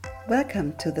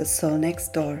Welcome to the Soul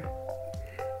Next Door.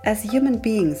 As human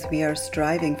beings, we are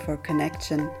striving for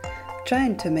connection,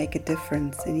 trying to make a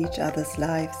difference in each other's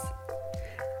lives.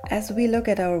 As we look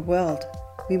at our world,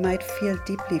 we might feel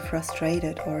deeply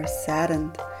frustrated or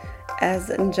saddened as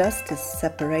injustice,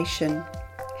 separation,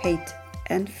 hate,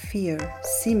 and fear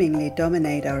seemingly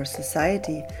dominate our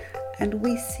society, and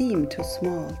we seem too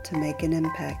small to make an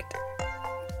impact.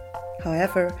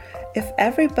 However, if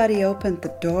everybody opened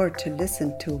the door to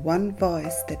listen to one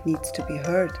voice that needs to be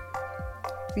heard,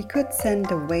 we could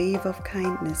send a wave of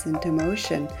kindness into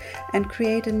motion and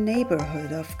create a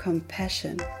neighborhood of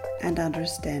compassion and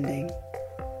understanding.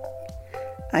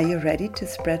 Are you ready to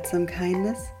spread some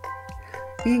kindness?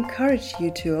 We encourage you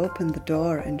to open the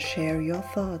door and share your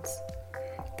thoughts.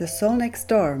 The soul next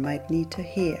door might need to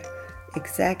hear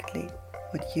exactly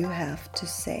what you have to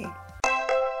say.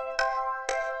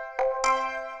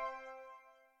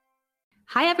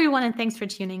 Hi everyone, and thanks for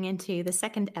tuning into the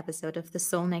second episode of The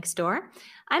Soul Next Door.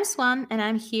 I'm Swan, and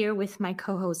I'm here with my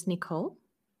co-host Nicole.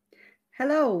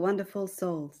 Hello, wonderful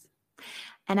souls.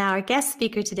 And our guest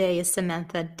speaker today is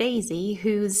Samantha Dazey,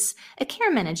 who's a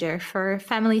care manager for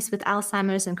families with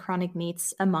Alzheimer's and chronic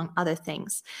needs, among other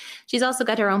things. She's also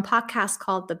got her own podcast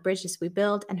called The Bridges We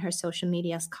Build, and her social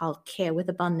media is called Care with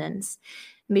Abundance.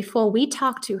 And before we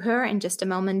talk to her in just a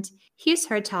moment, here's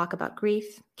her talk about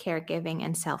grief, caregiving,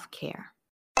 and self-care.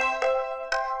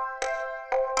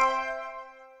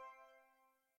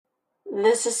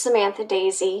 This is Samantha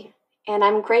Dazey, and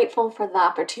I'm grateful for the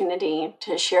opportunity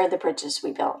to share the bridges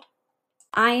we build.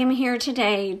 I am here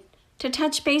today to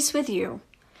touch base with you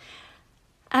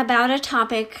about a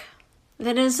topic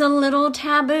that is a little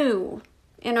taboo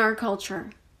in our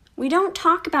culture. We don't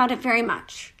talk about it very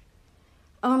much,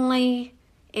 only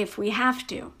if we have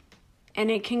to,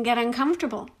 and it can get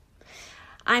uncomfortable.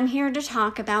 I'm here to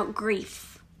talk about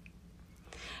grief.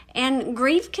 And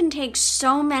grief can take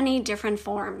so many different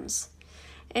forms.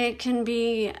 It can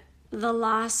be the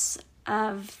loss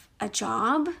of a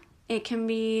job. It can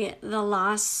be the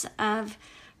loss of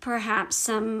perhaps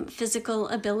some physical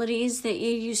abilities that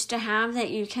you used to have that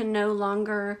you can no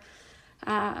longer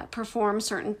perform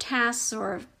certain tasks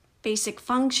or basic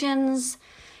functions.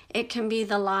 It can be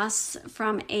the loss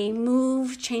from a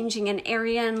move, changing an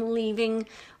area and leaving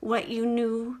what you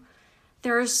knew.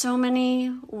 There are so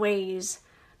many ways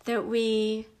that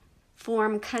we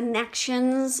form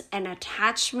connections and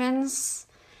attachments,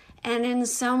 and in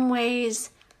some ways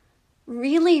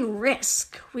really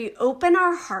risk. We open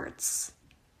our hearts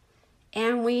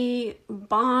and we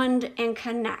bond and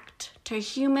connect to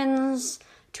humans,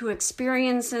 to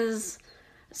experiences,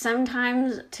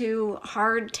 sometimes to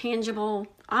hard, tangible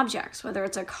objects, whether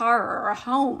it's a car or a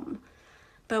home.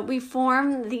 But we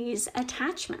form these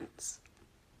attachments.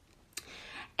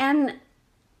 And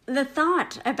the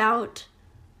thought about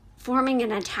forming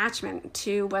an attachment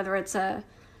to whether it's a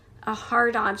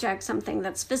hard object, something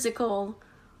that's physical,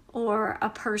 or a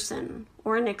person,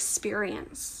 or an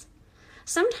experience.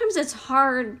 Sometimes it's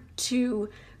hard to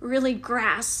really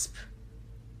grasp,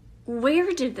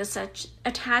 where did this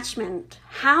attachment,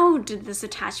 how did this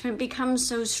attachment become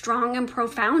so strong and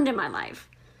profound in my life?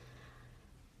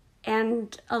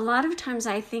 And a lot of times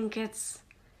I think it's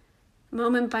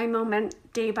moment by moment,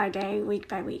 day by day, week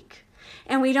by week.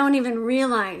 And we don't even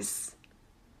realize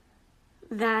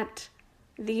that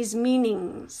these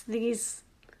meanings, these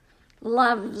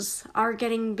loves are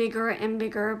getting bigger and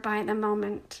bigger by the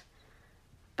moment,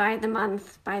 by the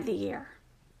month, by the year,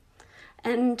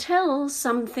 until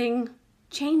something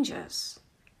changes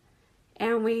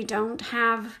and we don't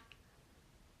have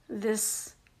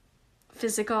this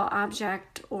physical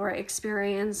object or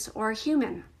experience or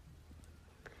human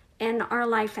in our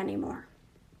life anymore.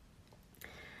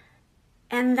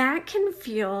 And that can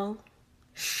feel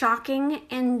shocking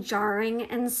and jarring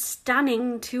and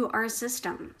stunning to our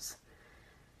systems.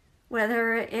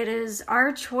 Whether it is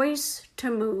our choice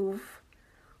to move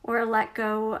or let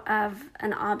go of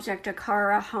an object, a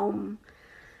car, a home,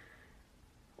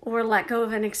 or let go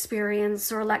of an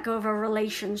experience or let go of a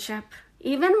relationship,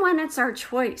 even when it's our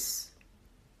choice,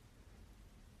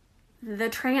 the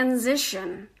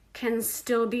transition can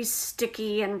still be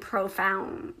sticky and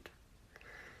profound.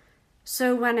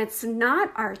 So when it's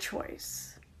not our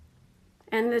choice,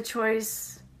 and the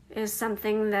choice is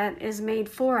something that is made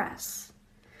for us,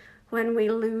 when we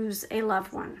lose a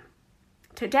loved one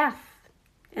to death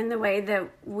in the way that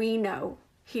we know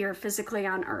here physically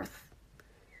on earth,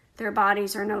 their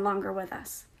bodies are no longer with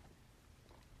us.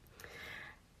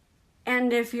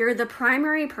 And if you're the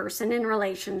primary person in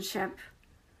relationship,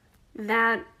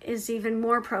 that is even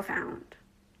more profound.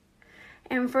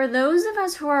 And for those of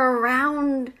us who are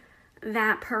around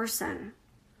that person,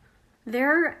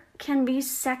 there can be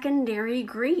secondary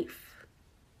grief.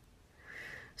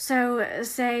 So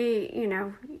say,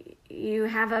 you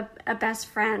have a best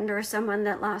friend or someone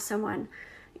that lost someone.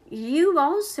 You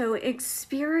also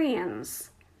experience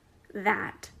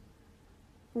that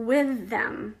with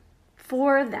them,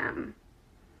 for them,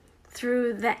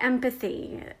 through the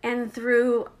empathy and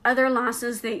through other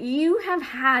losses that you have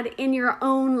had in your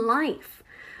own life.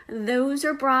 Those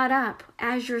are brought up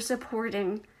as you're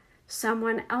supporting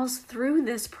someone else through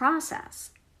this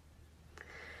process.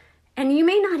 And you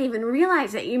may not even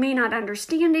realize it. You may not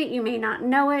understand it. You may not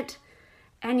know it.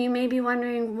 And you may be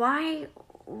wondering, why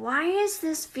is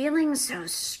this feeling so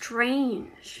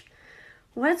strange?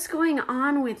 What's going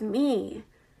on with me?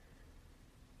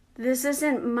 This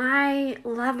isn't my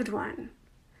loved one.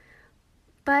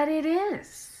 But it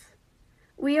is.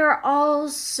 We are all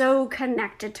so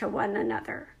connected to one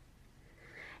another.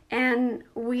 And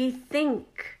we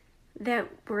think that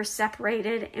we're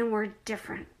separated and we're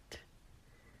different.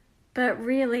 But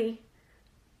really,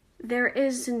 there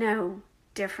is no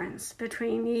difference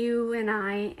between you and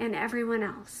I and everyone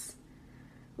else.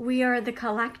 We are the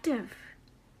collective.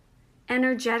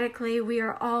 Energetically, we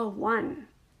are all one.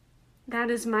 That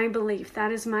is my belief.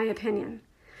 That is my opinion.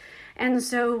 And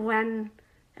so when,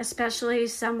 especially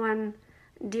someone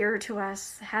dear to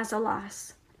us has a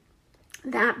loss,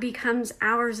 that becomes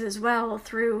ours as well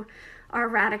through our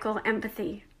radical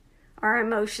empathy, our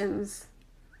emotions.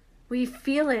 We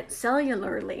feel it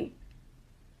cellularly.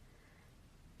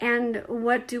 And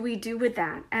what do we do with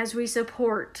that as we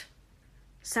support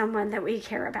someone that we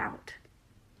care about?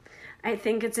 I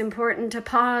think it's important to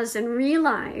pause and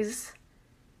realize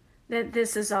that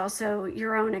this is also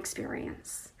your own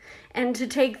experience, and to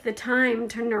take the time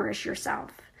to nourish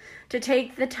yourself, to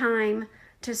take the time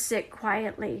to sit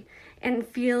quietly and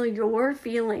feel your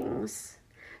feelings,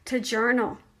 to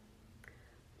journal,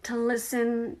 to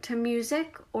listen to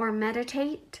music or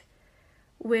meditate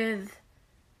with,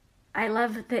 I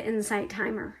love the Insight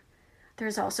Timer.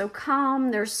 There's also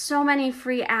Calm. There's so many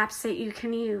free apps that you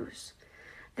can use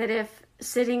that if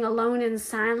sitting alone in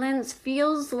silence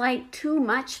feels like too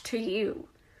much to you,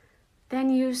 then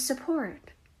use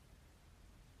support.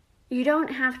 You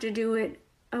don't have to do it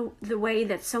the way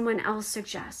that someone else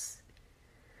suggests.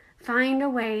 Find a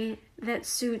way that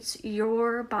suits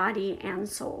your body and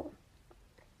soul.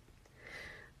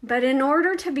 But in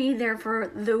order to be there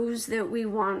for those that we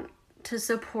want to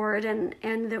support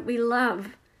and that we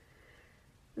love,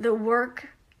 the work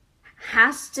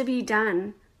has to be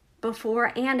done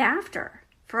before and after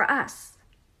for us.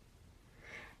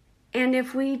 And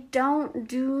if we don't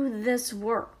do this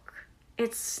work,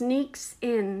 it sneaks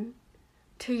in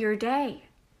to your day.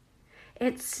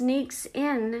 It sneaks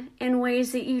in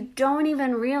ways that you don't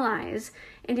even realize,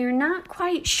 and you're not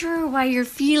quite sure why you're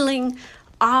feeling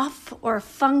off or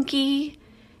funky,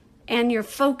 and your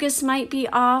focus might be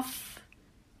off.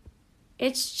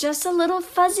 It's just a little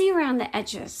fuzzy around the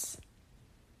edges.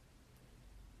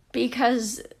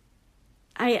 Because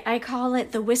I call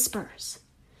it the whispers.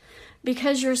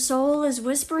 Because your soul is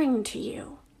whispering to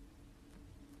you.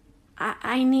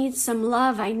 I need some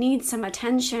love. I need some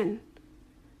attention.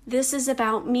 This is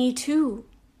about me too.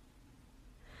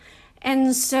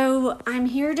 And so I'm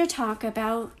here to talk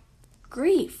about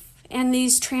grief and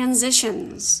these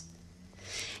transitions.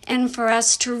 And for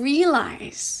us to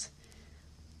realize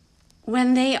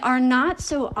when they are not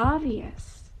so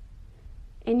obvious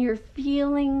and you're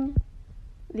feeling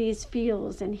these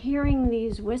feels and hearing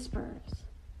these whispers,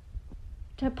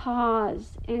 to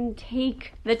pause and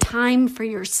take the time for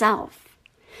yourself.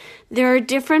 There are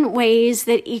different ways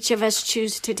that each of us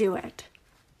choose to do it.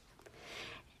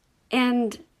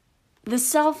 And the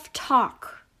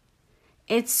self-talk,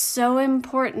 it's so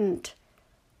important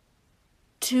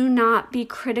to not be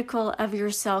critical of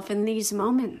yourself in these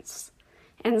moments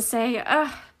and say,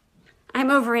 I'm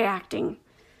overreacting.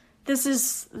 This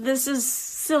is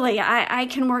silly. I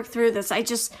can work through this. I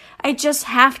just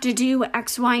have to do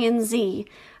X, Y, and Z.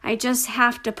 I just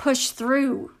have to push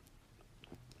through.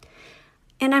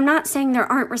 And I'm not saying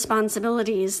there aren't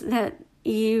responsibilities that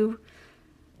you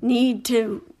need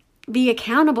to be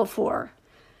accountable for.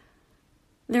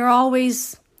 There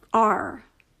always are.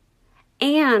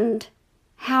 And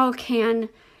how can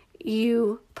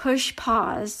you push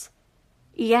pause,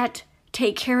 yet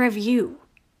take care of you?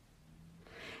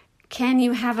 Can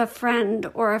you have a friend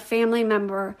or a family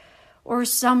member or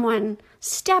someone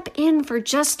step in for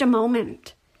just a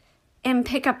moment and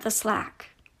pick up the slack?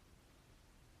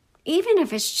 Even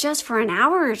if it's just for an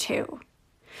hour or two.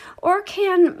 Or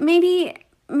can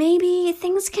maybe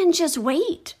things can just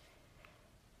wait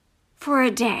for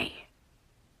a day.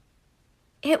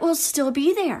 it will still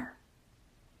be there.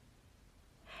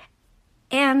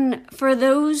 And for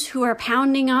those who are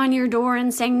pounding on your door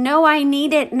and saying, no, I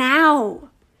need it now,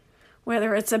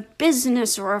 whether it's a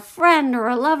business or a friend or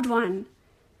a loved one,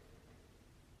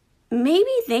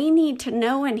 maybe they need to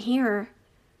know and hear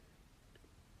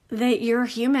that you're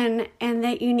human and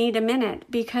that you need a minute,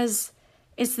 because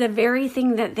it's the very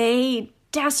thing that they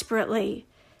desperately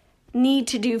need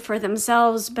to do for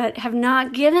themselves, but have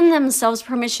not given themselves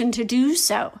permission to do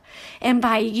so. And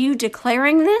by you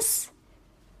declaring this,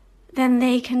 then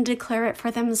they can declare it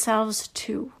for themselves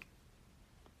too.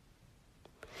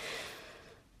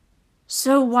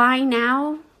 So why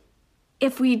now?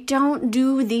 If we don't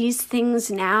do these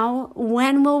things now,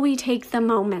 when will we take the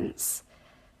moments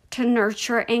to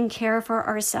nurture and care for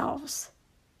ourselves?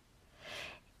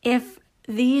 If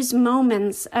these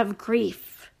moments of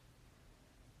grief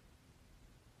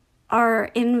are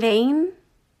in vain,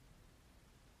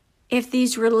 if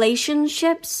these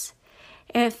relationships,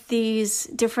 if these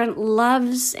different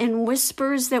loves and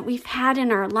whispers that we've had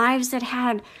in our lives that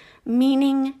had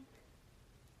meaning,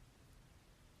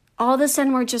 all of a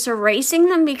sudden we're just erasing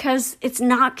them because it's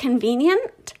not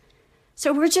convenient.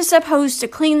 So we're just supposed to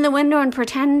clean the window and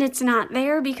pretend it's not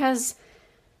there because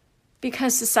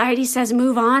society says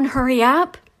move on, hurry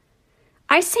up.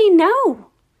 I say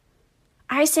no.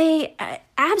 I say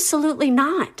absolutely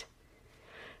not.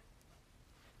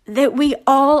 That we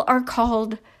all are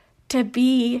called to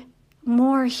be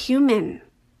more human,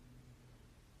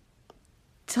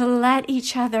 to let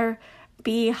each other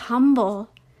be humble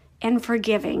and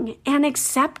forgiving and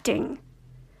accepting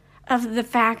of the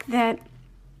fact that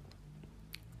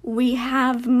we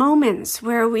have moments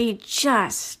where we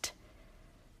just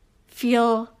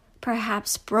feel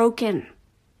perhaps broken,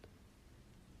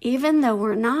 even though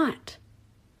we're not,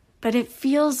 but it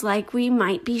feels like we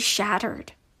might be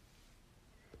shattered.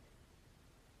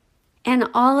 And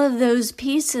all of those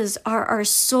pieces are our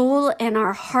soul and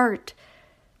our heart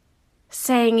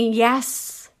saying,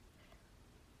 yes,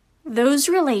 those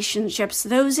relationships,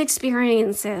 those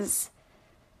experiences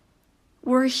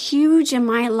were huge in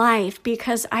my life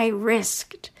because I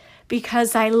risked,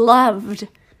 because I loved.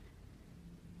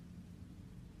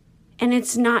 And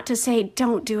it's not to say,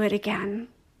 don't do it again.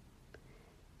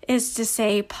 It's to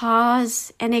say,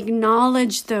 pause and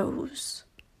acknowledge those.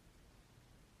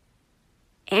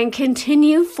 And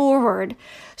continue forward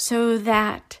so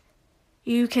that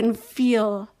you can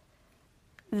feel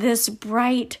this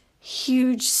bright,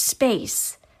 huge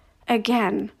space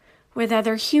again with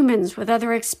other humans, with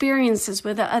other experiences,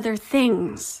 with other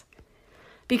things.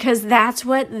 Because that's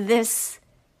what this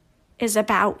is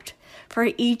about, for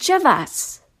each of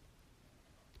us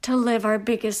to live our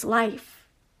biggest life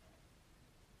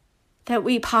that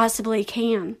we possibly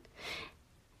can.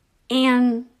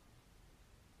 And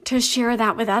to share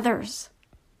that with others.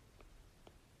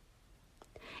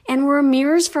 And we're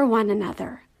mirrors for one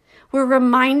another. We're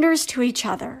reminders to each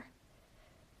other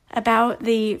about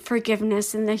the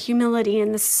forgiveness and the humility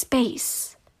and the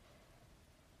space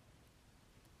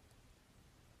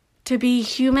to be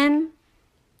human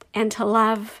and to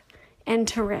love and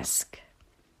to risk.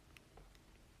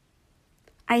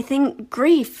 I think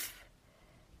grief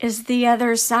is the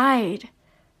other side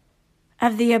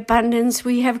of the abundance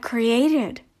we have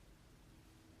created.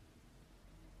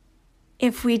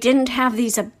 If we didn't have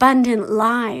these abundant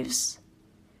lives,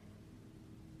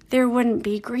 there wouldn't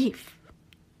be grief.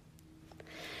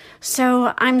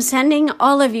 So I'm sending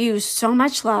all of you so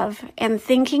much love and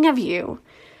thinking of you,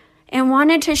 and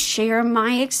wanted to share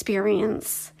my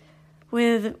experience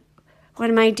with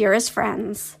one of my dearest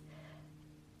friends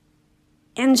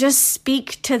and just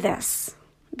speak to this,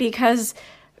 because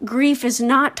grief is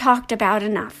not talked about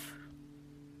enough.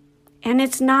 And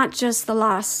it's not just the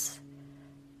loss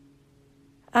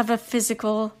of a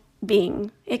physical being.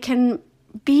 It can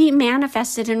be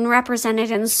manifested and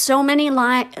represented in so many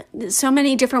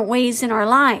different ways in our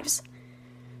lives.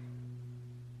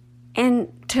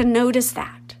 And to notice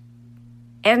that.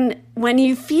 And when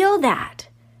you feel that,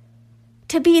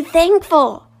 to be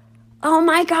thankful. Oh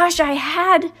my gosh, I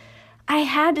had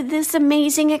this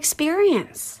amazing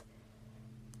experience.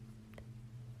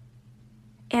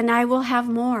 And I will have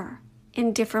more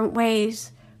in different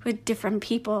ways with different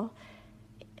people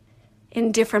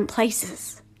in different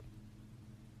places.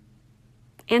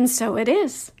 And so it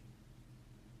is.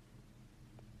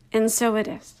 And so it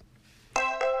is.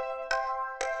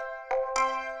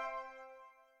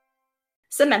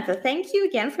 Samantha, thank you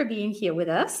again for being here with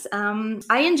us.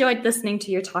 I enjoyed listening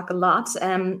to your talk a lot.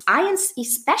 I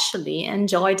especially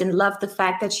enjoyed and loved the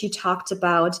fact that you talked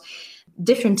about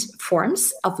different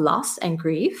forms of loss and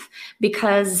grief,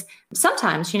 because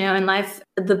sometimes, in life,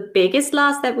 the biggest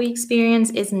loss that we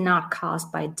experience is not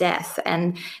caused by death,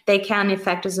 and they can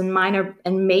affect us in minor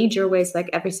and major ways, like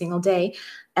every single day.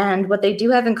 And what they do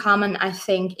have in common, I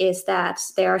think, is that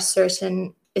there are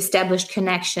certain established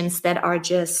connections that are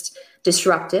just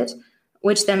disrupted,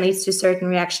 which then leads to certain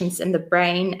reactions in the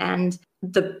brain. And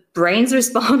the brain's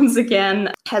response,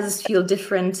 again, has us feel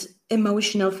different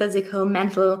emotional, physical,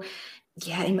 mental,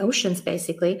 emotions,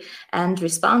 basically, and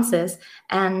responses.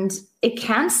 And it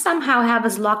can somehow have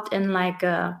us locked in like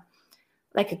a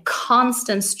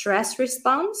constant stress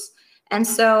response. And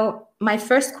so my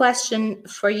first question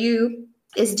for you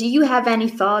is, do you have any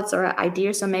thoughts or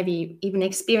ideas, or maybe even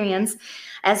experience,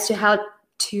 as to how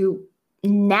to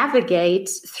navigate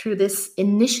through this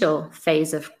initial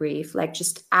phase of grief, like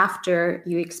just after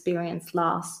you experience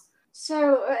loss?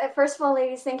 So first of all,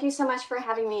 ladies, thank you so much for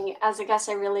having me as a guest.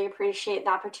 I really appreciate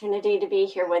the opportunity to be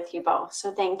here with you both.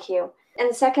 So thank you.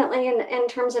 And secondly, in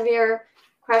terms of your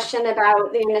question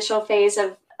about the initial phase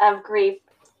of grief,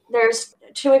 there's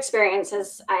two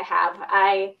experiences I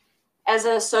have. As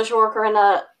a social worker in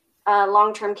a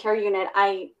long-term care unit,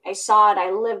 I saw it,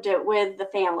 I lived it with the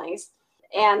families,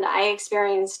 and I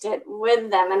experienced it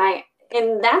with them. And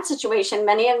in that situation,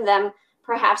 many of them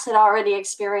perhaps had already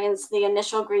experienced the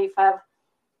initial grief of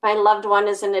my loved one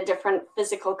is in a different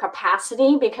physical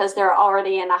capacity because they're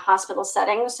already in a hospital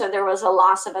setting. So there was a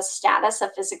loss of a status, a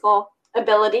physical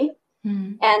ability.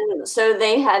 Mm. And so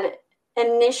they had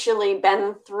initially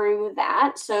been through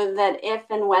that, so that if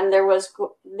and when there was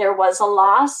a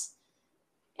loss,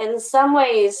 in some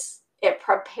ways it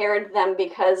prepared them,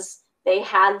 because they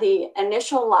had the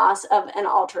initial loss of an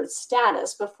altered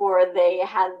status before they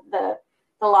had the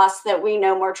loss that we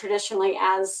know more traditionally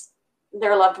as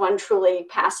their loved one truly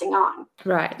passing on.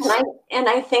 Right. And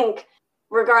I think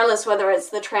regardless whether it's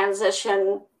the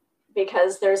transition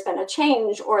because there's been a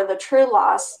change or the true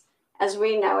loss as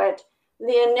we know it,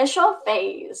 the initial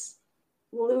phase,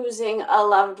 losing a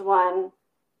loved one,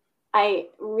 I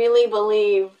really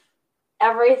believe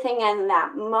everything in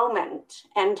that moment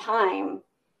and time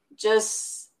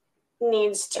just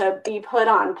needs to be put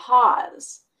on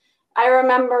pause. I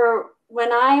remember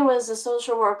when I was a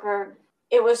social worker,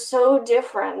 it was so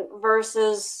different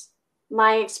versus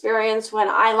my experience when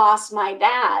I lost my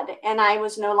dad and I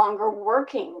was no longer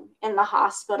working in the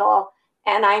hospital.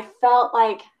 And I felt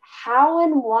like, how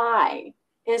and why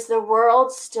is the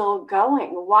world still going?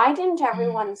 Why didn't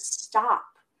everyone stop?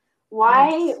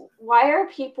 Why are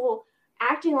people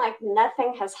acting like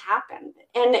nothing has happened?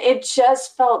 And it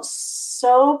just felt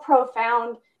so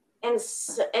profound and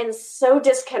so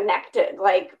disconnected.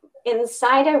 Like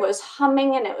inside I was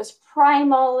humming and it was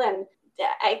primal, and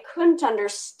I couldn't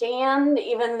understand,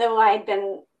 even though I'd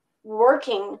been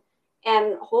working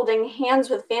and holding hands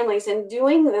with families and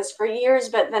doing this for years.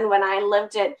 But then when I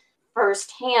lived it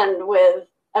firsthand with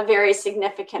a very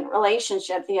significant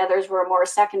relationship, the others were more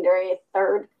secondary,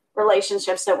 third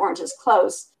relationships that weren't as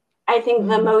close. I think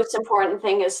the most important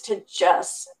thing is to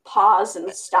just pause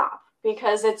and stop,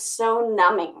 because it's so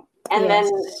numbing.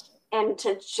 And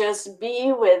to just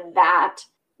be with that,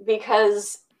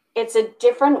 because it's a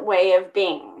different way of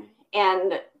being.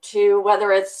 And to,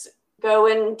 whether it's go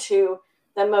into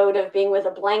the mode of being with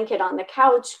a blanket on the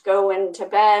couch, go into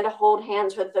bed, hold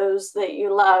hands with those that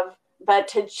you love, but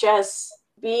to just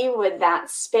be with that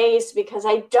space, because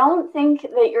I don't think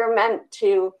that you're meant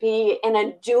to be in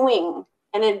a doing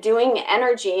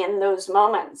energy in those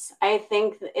moments. I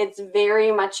think it's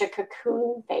very much a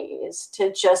cocoon phase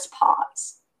to just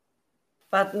pause.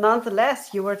 But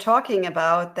nonetheless, you were talking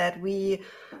about that we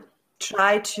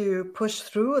try to push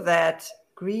through that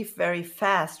grief very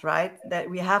fast, right? That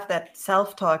we have that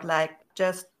self-talk, like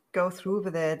just go through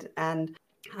with it. And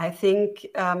I think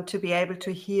to be able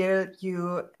to heal,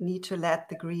 you need to let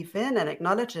the grief in and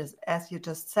acknowledge it, as you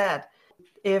just said.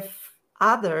 If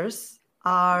others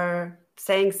are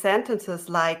saying sentences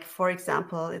like, for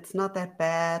example, it's not that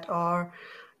bad, or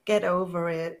get over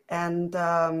it, and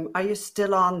are you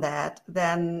still on that,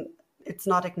 then it's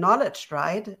not acknowledged,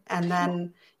 right? And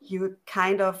then you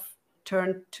kind of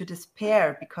turn to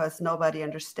despair because nobody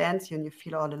understands you and you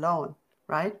feel all alone,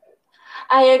 right?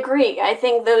 I agree. I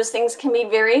think those things can be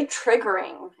very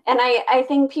triggering. And I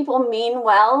think people mean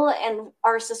well, and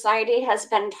our society has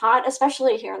been taught,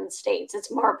 especially here in the States,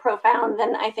 it's more profound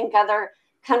than I think other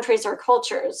countries or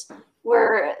cultures,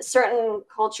 where certain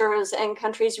cultures and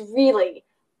countries really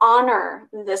honor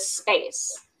this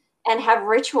space and have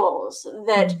rituals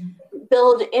that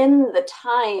build in the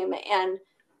time and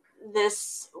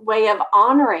this way of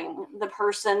honoring the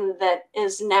person that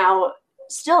is now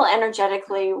still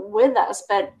energetically with us,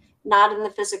 but not in the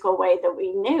physical way that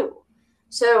we knew.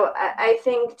 So I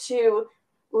think to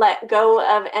let go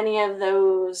of any of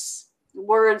those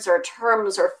words or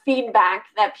terms or feedback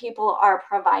that people are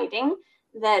providing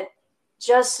that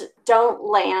just don't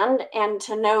land, and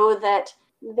to know that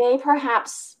they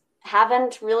perhaps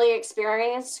haven't really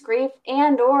experienced grief,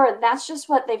 and or that's just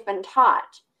what they've been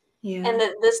taught. Yeah. And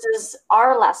that this is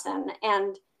our lesson,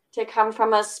 and to come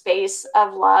from a space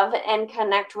of love and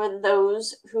connect with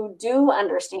those who do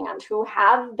understand, who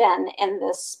have been in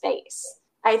this space.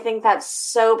 I think that's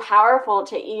so powerful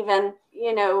to even,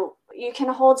 you can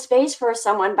hold space for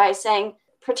someone by saying,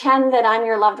 pretend that I'm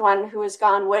your loved one who is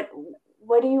gone. What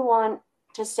do you want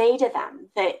to say to them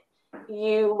that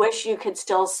you wish you could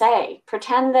still say?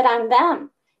 Pretend that I'm them.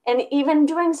 And even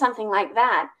doing something like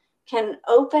that can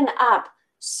open up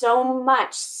so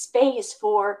much space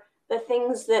for the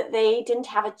things that they didn't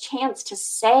have a chance to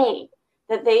say,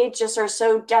 that they just are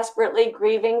so desperately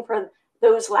grieving for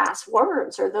those last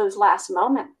words or those last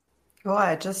moments. Oh,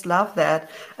 I just love that.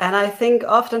 And I think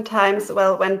oftentimes,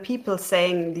 well, when people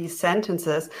saying these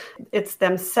sentences, it's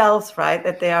themselves, right?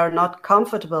 That they are not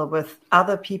comfortable with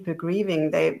other people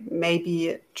grieving. They may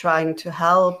be trying to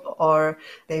help, or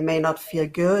they may not feel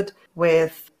good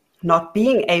with not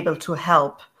being able to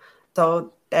help.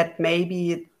 So that may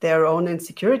be their own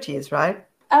insecurities, right?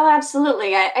 Oh,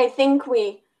 absolutely. I think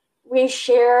we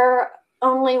share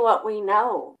only what we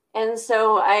know. And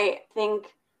so I think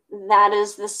that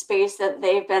is the space that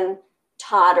they've been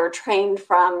taught or trained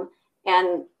from.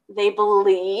 And they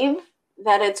believe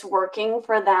that it's working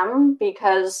for them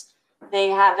because they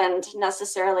haven't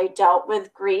necessarily dealt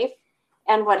with grief.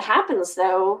 And what happens,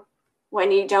 though,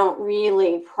 when you don't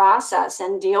really process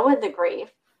and deal with the grief,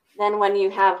 then when you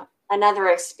have another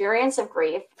experience of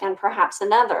grief and perhaps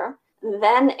another,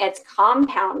 then it's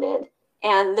compounded.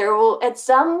 And there will, at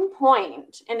some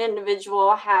point, an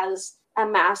individual has a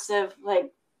massive,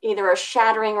 either a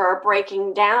shattering or a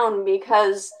breaking down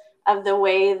because of the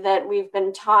way that we've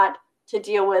been taught to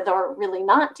deal with, or really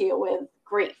not deal with,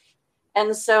 grief.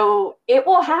 And so it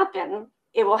will happen.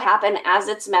 It will happen as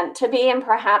it's meant to be. And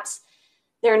perhaps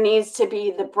there needs to be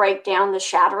the breakdown, the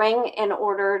shattering, in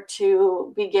order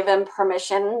to be given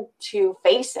permission to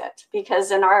face it. Because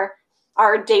in our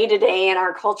day-to-day and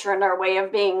our culture and our way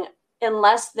of being,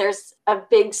 unless there's a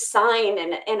big sign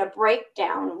and a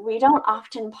breakdown, we don't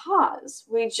often pause.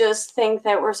 We just think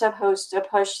that we're supposed to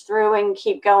push through and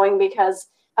keep going because,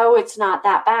 oh, it's not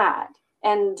that bad.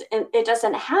 And it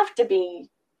doesn't have to be.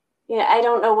 I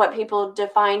don't know what people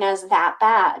define as that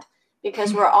bad,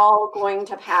 because we're all going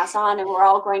to pass on and we're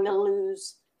all going to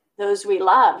lose those we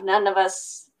love. None of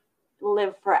us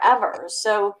live forever.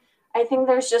 So I think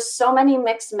there's just so many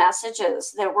mixed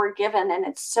messages that we're given, and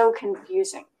it's so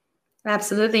confusing.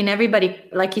 Absolutely. And everybody,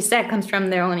 like you said, comes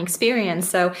from their own experience.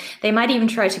 So they might even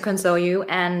try to console you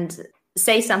and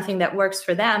say something that works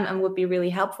for them and would be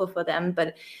really helpful for them.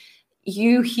 But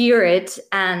you hear it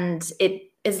and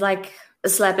it is like a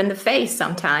slap in the face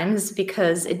sometimes,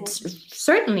 because it's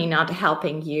certainly not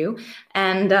helping you.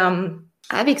 And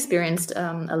I've experienced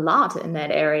a lot in that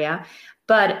area.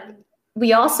 But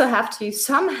we also have to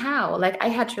somehow, I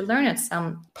had to learn at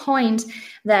some point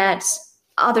that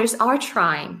others are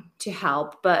trying to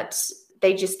help, but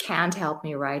they just can't help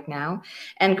me right now.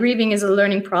 And grieving is a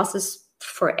learning process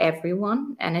for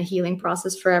everyone and a healing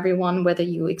process for everyone, whether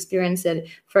you experience it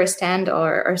firsthand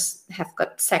or have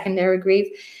got secondary grief.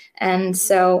 And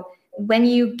so when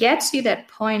you get to that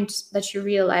point that you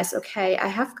realize, okay, I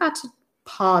have got to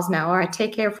pause now, or I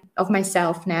take care of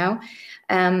myself now,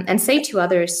 and say to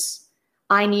others,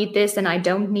 I need this and I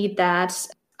don't need that.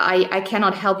 I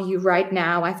cannot help you right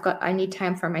now. I need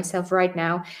time for myself right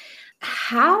now.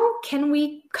 How can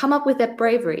we come up with that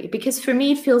bravery? Because for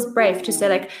me, it feels brave to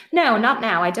say no, not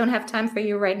now. I don't have time for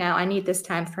you right now. I need this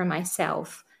time for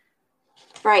myself.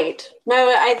 Right.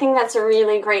 No, I think that's a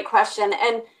really great question.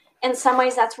 And in some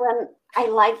ways, that's when I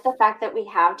like the fact that we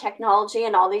have technology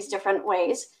in all these different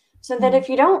ways, so that if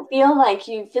you don't feel like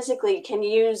you physically can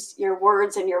use your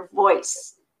words and your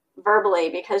voice verbally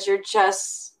because you're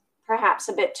just perhaps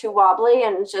a bit too wobbly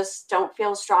and just don't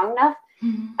feel strong enough,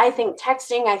 I think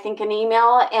texting, I think an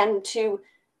email, and to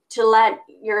let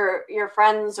your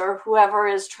friends or whoever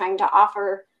is trying to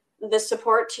offer the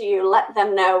support to you, let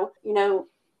them know,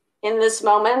 in this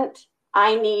moment,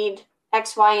 I need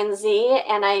X, Y, and Z,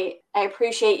 and I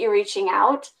appreciate you reaching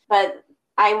out, but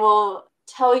I will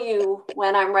tell you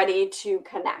when I'm ready to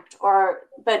connect,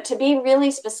 but to be really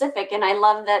specific. And I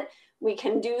love that we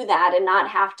can do that and not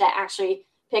have to actually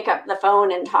pick up the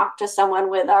phone and talk to someone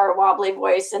with our wobbly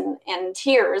voice and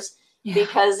tears,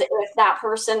 Because if that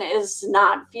person is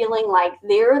not feeling like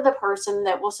they're the person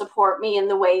that will support me in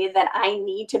the way that I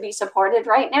need to be supported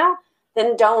right now,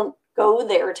 then don't go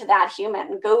there to that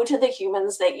human. Go to the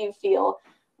humans that you feel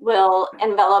will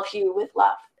envelop you with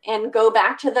love. And go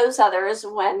back to those others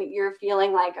when you're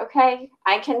feeling like, okay,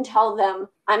 I can tell them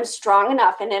I'm strong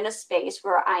enough and in a space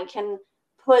where I can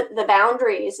put the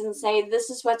boundaries and say, this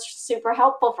is what's super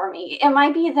helpful for me. It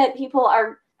might be that people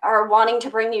are wanting to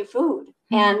bring you food,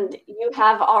 and you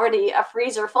have already a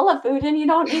freezer full of food and you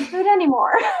don't need food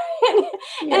anymore.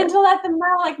 And to let them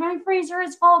know, like, my freezer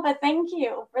is full, but thank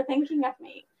you for thinking of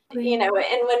me. You know,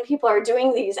 and when people are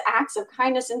doing these acts of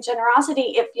kindness and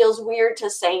generosity, it feels weird to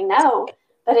say no,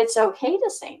 but it's okay to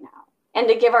say no and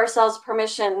to give ourselves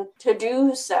permission to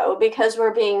do so, because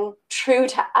we're being true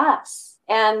to us.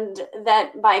 And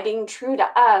that by being true to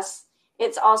us,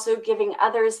 it's also giving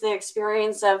others the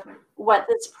experience of what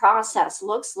this process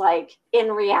looks like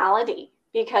in reality.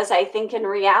 Because I think in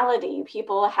reality,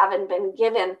 people haven't been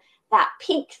given that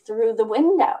peek through the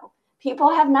window. People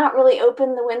have not really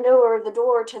opened the window or the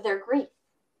door to their grief.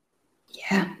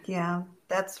 Yeah,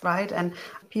 that's right. And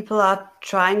people are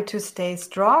trying to stay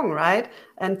strong, right?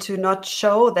 And to not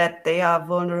show that they are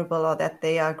vulnerable or that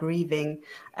they are grieving.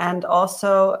 And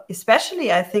also,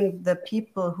 especially, I think the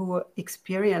people who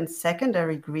experience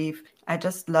secondary grief, I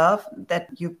just love that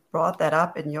you brought that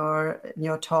up in your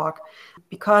talk,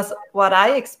 because what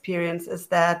I experience is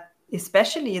that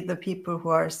especially the people who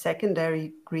are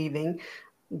secondary grieving,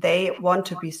 they want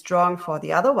to be strong for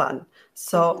the other one.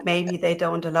 So maybe they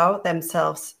don't allow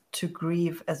themselves to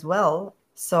grieve as well.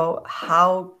 So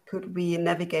how could we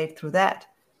navigate through that?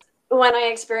 When I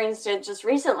experienced it just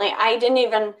recently, I didn't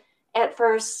even at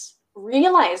first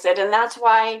realize it. And that's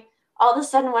why all of a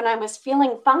sudden when I was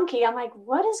feeling funky, I'm like,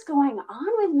 what is going on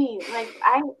with me?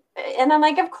 And I'm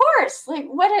like, of course, like,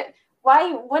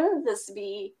 why wouldn't this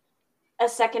be a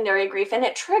secondary grief? And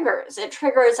it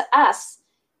triggers us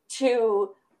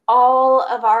to all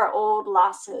of our old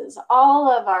losses, all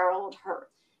of our old hurt.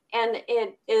 And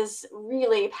it is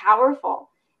really powerful.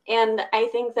 And I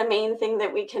think the main thing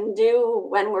that we can do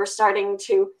when we're starting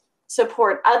to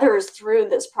support others through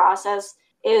this process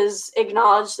is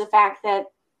acknowledge the fact that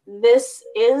this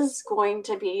is going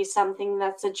to be something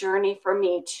that's a journey for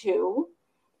me too.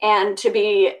 And to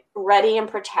be ready and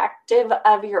protective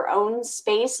of your own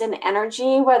space and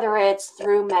energy, whether it's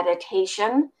through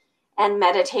meditation and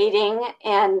meditating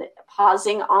and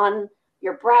pausing on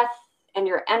your breath and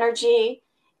your energy,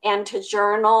 and to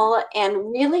journal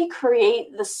and really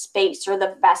create the space or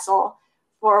the vessel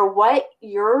for what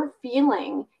you're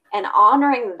feeling and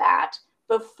honoring that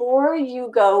before you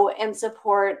go and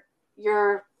support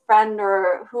your friend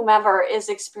or whomever is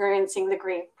experiencing the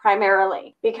grief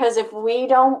primarily. Because if we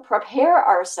don't prepare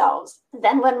ourselves,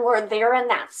 then when we're there in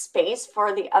that space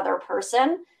for the other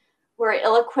person, we're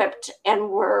ill-equipped and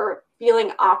we're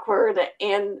feeling awkward,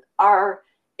 and our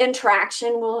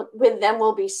interaction with them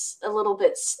will be a little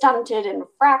bit stunted and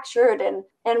fractured and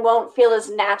won't feel as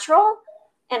natural.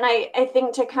 And I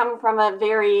think to come from a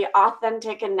very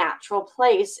authentic and natural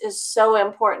place is so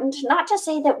important. Not to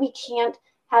say that we can't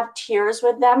have tears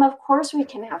with them. Of course we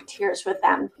can have tears with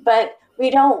them, but we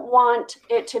don't want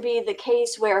it to be the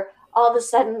case where all of a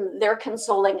sudden they're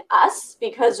consoling us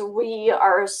because we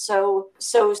are so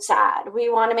sad. We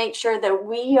want to make sure that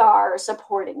we are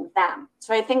supporting them.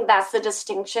 So I think that's the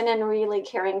distinction, in really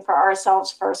caring for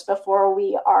ourselves first before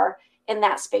we are in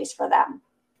that space for them.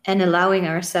 And allowing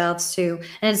ourselves to,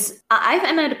 and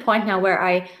I'm at a point now where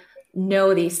I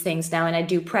know these things now, and I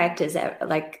do practice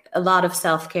like a lot of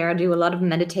self-care. I do a lot of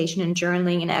meditation and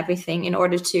journaling and everything in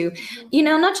order to,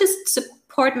 not just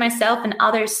support myself and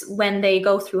others when they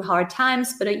go through hard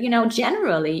times, but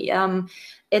generally,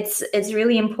 it's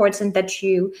really important that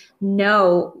you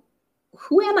know,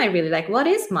 who am I really, like, what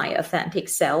is my authentic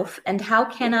self, and how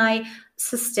can I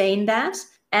sustain that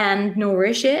and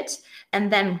nourish it,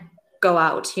 and then go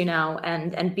out,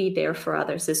 and be there for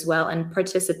others as well, and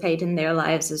participate in their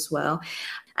lives as well.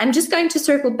 I'm just going to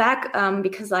circle back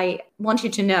because I want you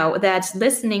to know that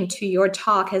listening to your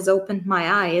talk has opened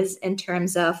my eyes in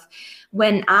terms of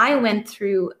when I went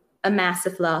through a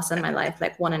massive loss in my life,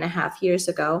 like 1.5 years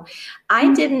ago,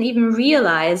 I didn't even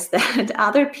realize that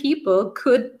other people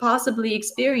could possibly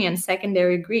experience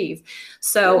secondary grief.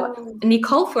 So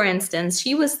Nicole, for instance,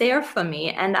 she was there for me,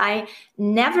 and I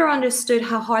never understood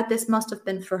how hard this must have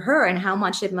been for her and how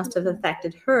much it must have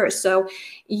affected her. So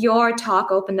your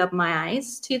talk opened up my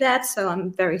eyes to that. So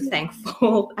I'm very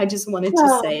thankful. I just wanted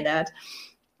to say that.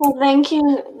 Well, thank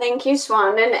you,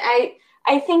 Swan. And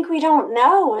I think we don't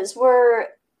know as we're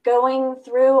going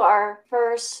through our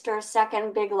first or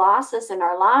second big losses in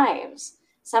our lives.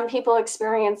 Some people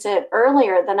experience it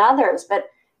earlier than others, but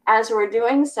as we're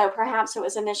doing so, perhaps it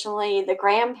was initially the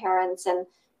grandparents, and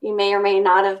you may or may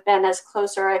not have been as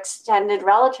close or extended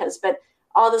relatives, but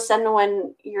all of a sudden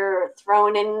when you're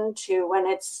thrown into, when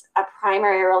it's a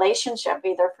primary relationship,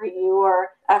 either for you or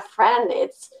a friend,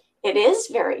 it is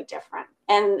very different.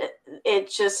 And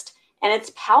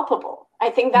it's palpable. I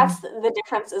think that's the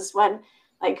difference, is when,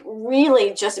 like,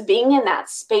 really just being in that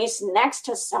space next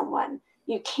to someone,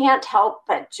 you can't help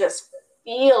but just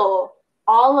feel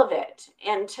all of it.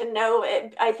 And to know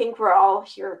it, I think we're all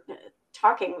here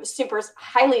talking with super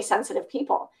highly sensitive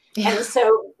people. Yeah. And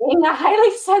so being a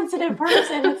highly sensitive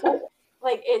person,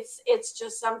 it's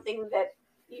just something that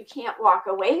you can't walk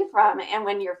away from. And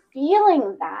when you're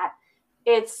feeling that,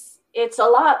 it's a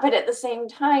lot. But at the same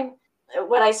time,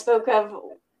 what I spoke of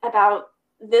about,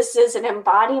 this is an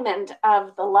embodiment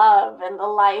of the love and the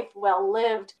life well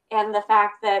lived, and the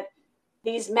fact that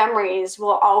these memories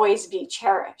will always be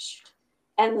cherished.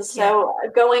 And so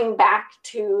going back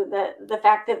to the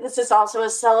fact that this is also a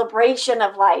celebration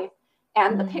of life,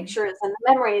 and the pictures and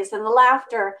the memories and the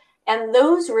laughter, and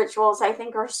those rituals, I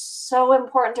think, are so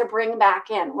important to bring back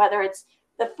in, whether it's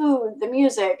the food, the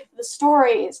music, the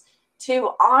stories,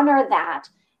 to honor that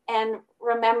and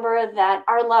remember that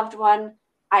our loved one,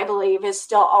 I believe, is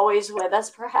still always with us,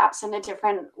 perhaps in a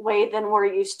different way than we're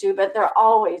used to, but they're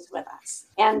always with us,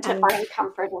 and to find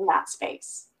comfort in that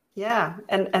space. Yeah,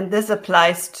 and this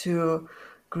applies to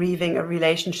grieving a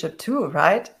relationship too,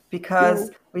 right?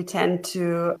 Because we tend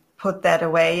to put that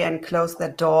away and close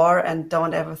that door and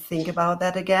don't ever think about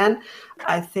that again.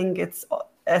 I think it's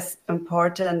as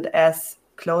important as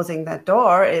closing that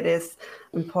door. It is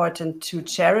important to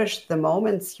cherish the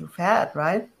moments you've had,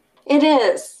 right? It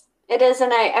is. It is.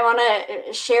 And I want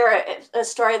to share a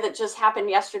story that just happened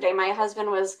yesterday. My husband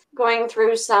was going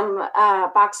through some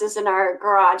boxes in our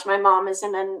garage. My mom is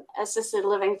in an assisted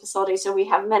living facility, so we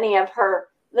have many of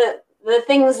the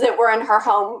things that were in her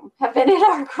home have been in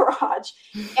our garage.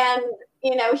 And,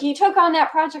 he took on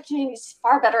that project, and he's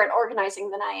far better at organizing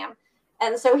than I am.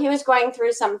 And so he was going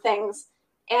through some things,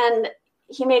 and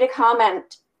he made a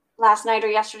comment last night or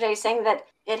yesterday saying that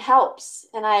it helps.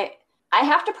 And I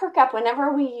have to perk up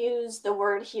whenever we use the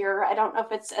word here. I don't know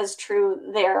if it's as true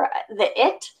there.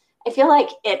 I feel like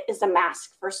it is a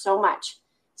mask for so much.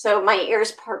 So my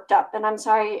ears perked up, and I'm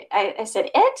sorry. I said,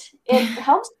 it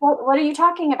helps. What are you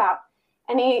talking about?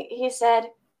 And he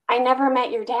said, I never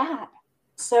met your dad.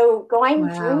 So going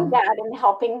through that and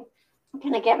helping, I'm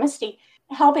going to get misty,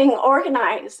 helping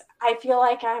organize, I feel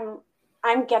like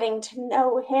I'm getting to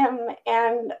know him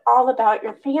and all about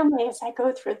your family as I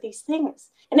go through these things.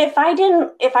 And if I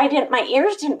didn't, my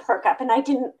ears didn't perk up and I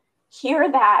didn't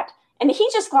hear that, and he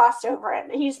just glossed over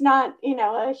it. He's not,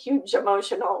 a huge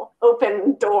emotional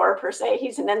open door per se.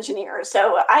 He's an engineer.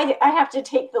 So I have to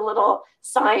take the little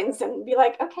signs and be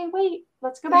like, okay, wait,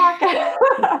 let's go back.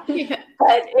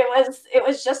 But it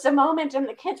was just a moment, and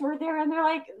the kids were there, and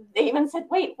they even said,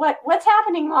 wait, what's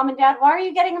happening, Mom and Dad? Why are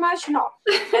you getting emotional?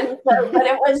 And so, but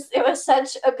it was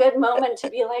such a good moment to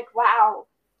be like, wow,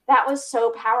 that was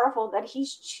so powerful that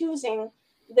he's choosing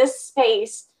this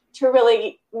space to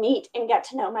really meet and get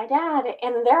to know my dad.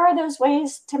 And there are those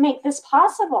ways to make this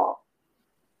possible.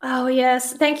 Oh,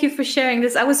 yes. Thank you for sharing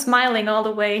this. I was smiling all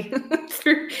the way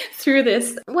through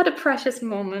this. What a precious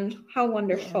moment. How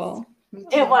wonderful. Yes.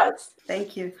 It was.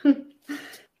 Thank you.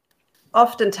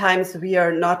 Oftentimes we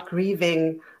are not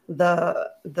grieving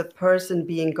the person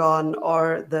being gone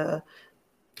or the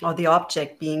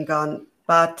object being gone,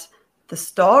 but the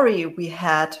story we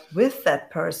had with that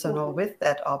person or with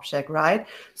that object, right?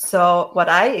 So what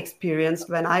I experienced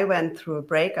when I went through a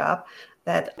breakup,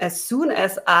 that as soon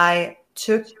as I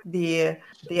took the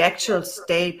actual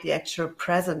state, the actual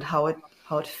present, how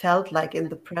it felt like in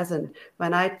the present,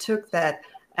 when I took that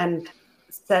and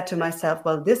said to myself,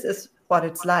 well, this is what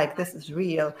it's like, this is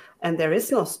real, and there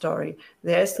is no story,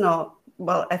 there is no,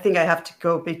 well, I think I have to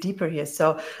go a bit deeper here.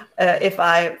 So if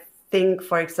I think,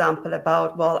 for example,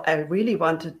 about, well, I really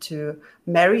wanted to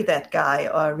marry that guy,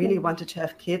 or I really wanted to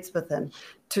have kids with him,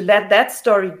 to let that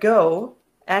story go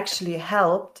actually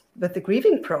helped with the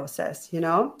grieving process,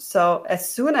 So as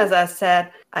soon as I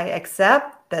said, I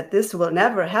accept that this will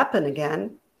never happen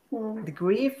again, the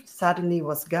grief suddenly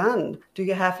was gone. Do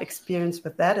you have experience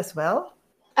with that as well?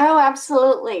 Oh,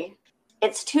 absolutely.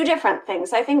 It's two different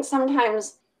things. I think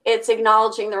sometimes it's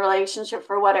acknowledging the relationship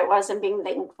for what it was and being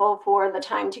thankful for the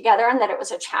time together, and that it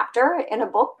was a chapter in a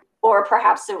book, or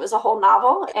perhaps it was a whole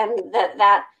novel, and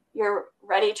that you're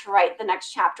ready to write the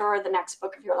next chapter or the next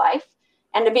book of your life,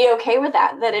 and to be okay with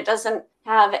that it doesn't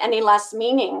have any less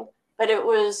meaning, but it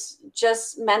was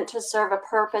just meant to serve a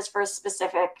purpose for a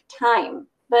specific time.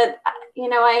 But,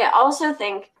 I also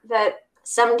think that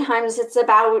sometimes it's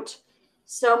about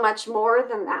so much more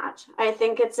than that. I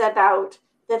think it's about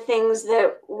the things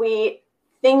that we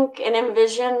think and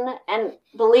envision and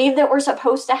believe that we're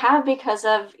supposed to have because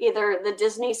of either the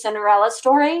Disney Cinderella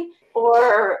story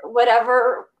or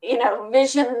whatever,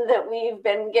 vision that we've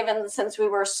been given since we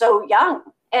were so young,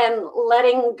 and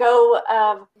letting go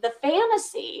of the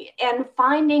fantasy and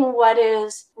finding what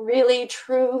is really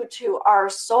true to our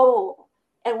soul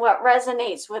and what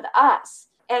resonates with us.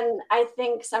 And I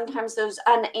think sometimes those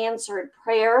unanswered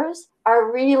prayers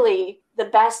are really the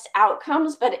best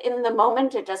outcomes, but in the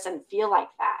moment, it doesn't feel like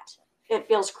that. It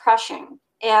feels crushing.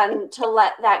 And to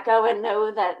let that go and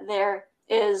know that there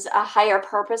is a higher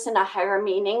purpose and a higher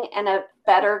meaning and a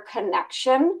better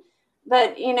connection.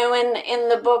 But, in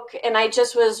the book, and I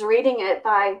just was reading it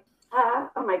by,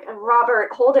 Robert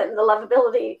Holden, the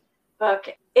Lovability book.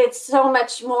 It's so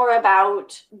much more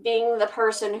about being the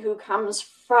person who comes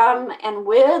from and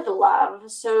with love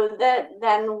so that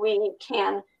then we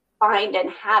can find and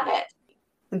have it.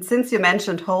 And since you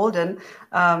mentioned Holden,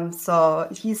 so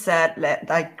he said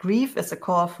like grief is a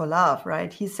call for love,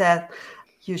 right? He said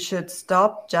you should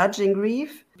stop judging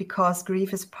grief because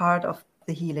grief is part of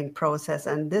the healing process.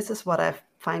 And this is what I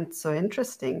find so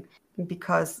interesting,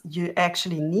 because you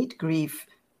actually need grief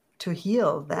to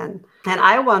heal then. And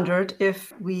I wondered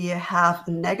if we have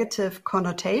a negative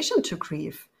connotation to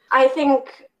grief. I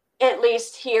think, at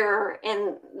least here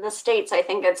in the States, I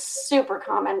think it's super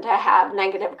common to have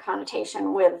negative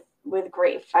connotation with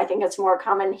grief. I think it's more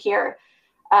common here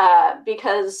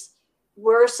because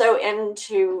we're so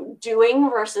into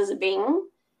doing versus being,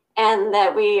 and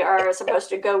that we are supposed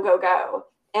to go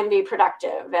and be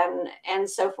productive and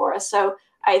so forth. So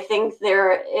I think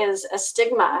there is a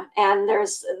stigma, and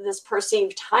there's this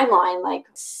perceived timeline, like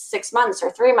 6 months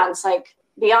or 3 months, like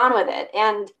be on with it.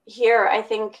 And here, I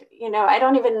think, I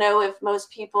don't even know if most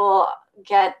people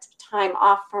get time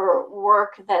off for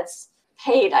work that's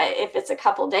paid. If it's a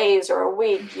couple days or a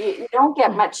week, you don't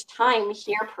get much time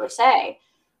here per se.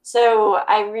 So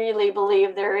I really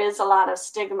believe there is a lot of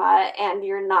stigma, and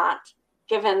you're not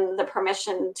given the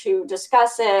permission to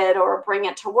discuss it or bring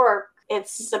it to work.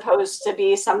 It's supposed to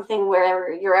be something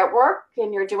where you're at work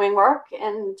and you're doing work,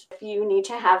 and if you need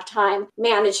to have time,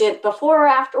 manage it before or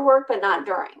after work, but not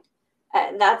during.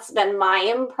 That's been my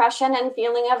impression and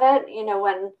feeling of it.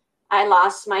 When I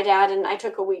lost my dad and I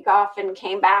took a week off and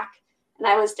came back, and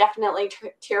I was definitely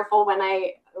tearful when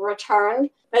I returned,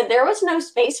 but there was no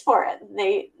space for it.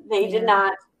 They did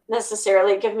not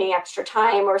necessarily give me extra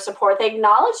time or support. They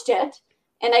acknowledged it,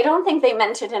 and I don't think they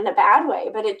meant it in a bad way,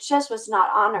 but it just was not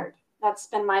honored. That's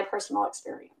been my personal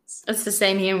experience. It's the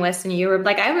same here in Western Europe.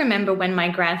 Like, I remember when my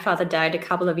grandfather died a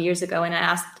couple of years ago, and I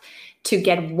asked to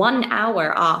get 1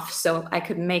 hour off so I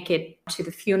could make it to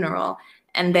the funeral,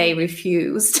 and they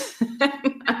refused.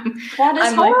 That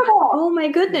is horrible. Like, oh my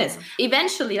goodness.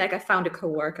 Eventually, I found a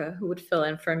coworker who would fill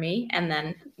in for me, and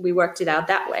then we worked it out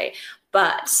that way.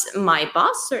 But my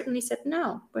boss certainly said,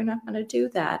 no, we're not going to do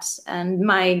that. And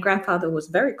my grandfather was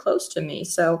very close to me.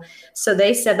 So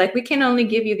they said, we can only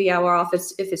give you the hour off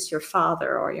if it's your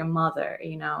father or your mother,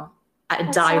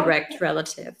 a direct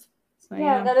relative. So,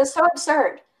 yeah, that is so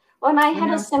absurd. Well, and I had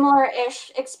a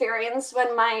similar-ish experience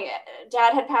when my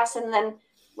dad had passed, and then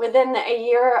within a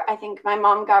year, I think my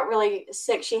mom got really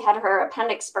sick. She had her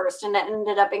appendix burst, and it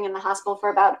ended up being in the hospital for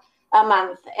about a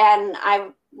month. And I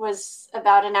was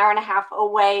about an hour and a half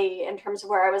away in terms of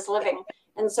where I was living.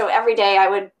 And so every day I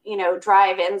would,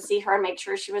 drive and see her and make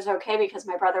sure she was okay, because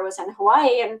my brother was in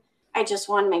Hawaii and I just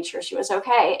wanted to make sure she was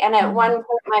okay. And at one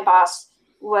point, my boss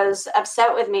was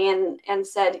upset with me and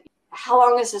said, how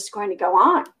long is this going to go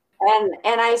on?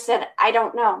 And I said, I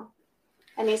don't know.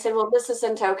 And he said, well, this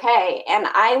isn't okay. And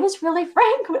I was really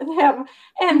frank with him.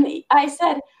 And I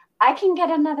said, I can get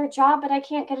another job, but I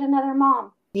can't get another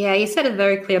mom. Yeah, you set a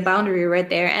very clear boundary right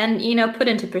there. And, put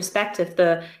into perspective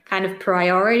the kind of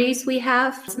priorities we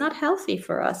have. It's not healthy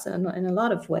for us in a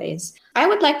lot of ways. I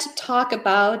would like to talk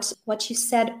about what you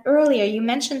said earlier. You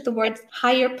mentioned the word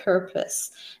higher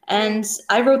purpose. And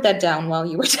I wrote that down while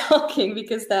you were talking,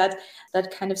 because that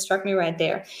kind of struck me right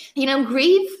there.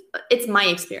 Grief, it's my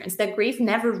experience that grief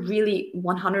never really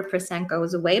 100%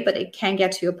 goes away, but it can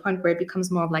get to a point where it becomes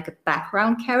more of a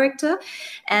background character.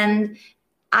 And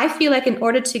I feel like in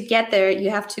order to get there, you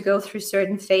have to go through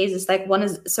certain phases. One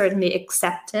is certainly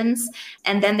acceptance,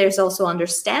 and then there's also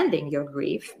understanding your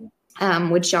grief.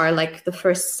 which are like the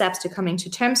first steps to coming to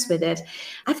terms with it.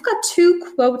 I've got two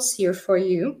quotes here for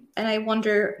you, and I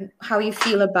wonder how you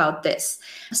feel about this.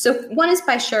 So one is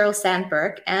by Sheryl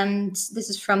Sandberg, and this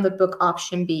is from the book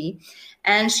Option B.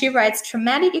 And she writes,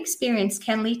 traumatic experience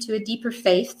can lead to a deeper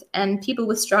faith, and people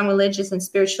with strong religious and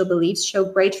spiritual beliefs show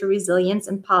greater resilience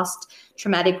and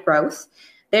post-traumatic growth.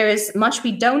 There is much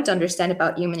we don't understand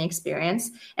about human experience,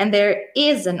 and there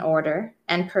is an order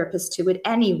and purpose to it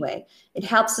anyway. It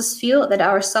helps us feel that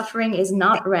our suffering is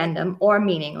not random or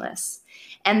meaningless.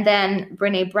 And then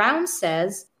Brené Brown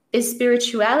says, is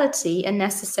spirituality a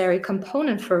necessary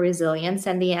component for resilience?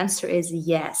 And the answer is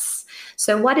yes.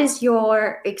 So what is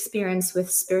your experience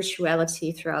with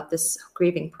spirituality throughout this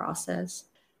grieving process?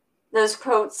 Those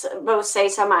quotes both say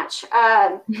so much.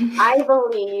 I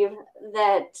believe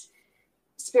that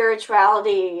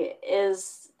spirituality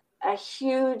is a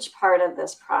huge part of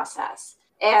this process.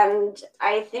 And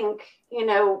I think,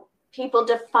 people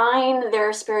define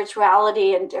their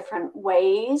spirituality in different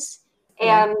ways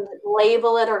and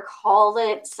label it or call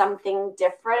it something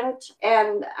different.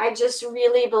 And I just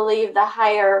really believe the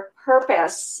higher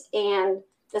purpose and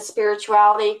the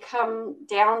spirituality come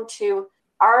down to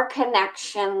our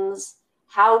connections,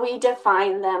 how we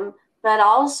define them, but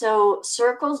also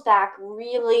circles back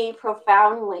really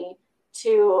profoundly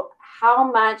to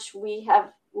how much we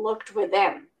have looked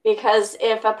within. Because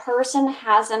if a person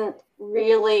hasn't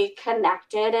really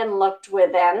connected and looked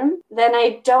within, then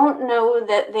I don't know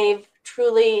that they've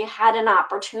truly had an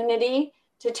opportunity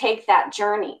to take that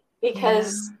journey.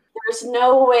 Because there's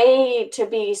no way to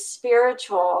be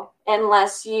spiritual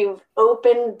unless you've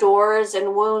opened doors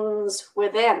and wounds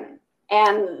within.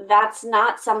 And that's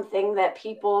not something that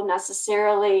people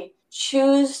necessarily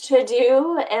choose to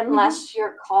do unless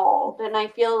you're called. And I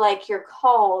feel like you're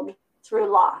called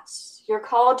through loss. You're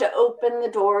called to open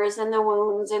the doors and the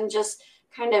wounds and just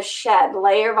kind of shed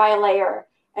layer by layer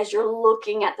as you're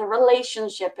looking at the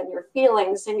relationship and your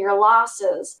feelings and your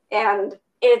losses. And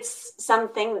it's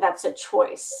something that's a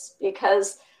choice,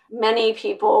 because many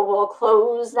people will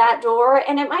close that door,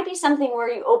 and it might be something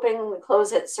where you open and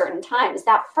close at certain times.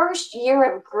 That first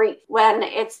year of grief, when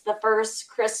it's the first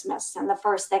Christmas and the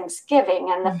first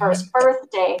Thanksgiving and the first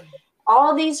birthday,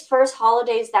 all these first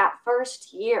holidays that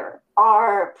first year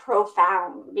are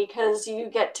profound, because you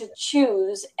get to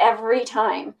choose every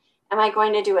time, am I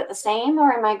going to do it the same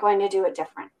or am I going to do it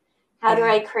different? How do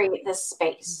I create this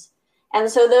space? And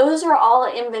so those are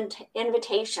all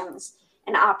invitations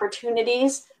and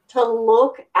opportunities to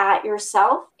look at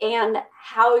yourself and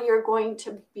how you're going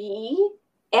to be.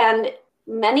 And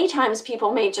many times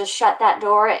people may just shut that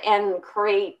door and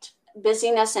create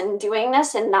busyness and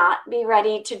doingness and not be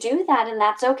ready to do that. And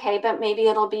that's okay, but maybe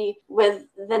it'll be with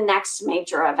the next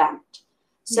major event.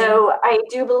 So I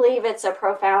do believe it's a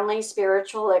profoundly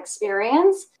spiritual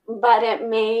experience, but it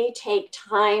may take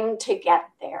time to get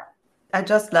there. I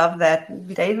just love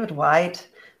that David White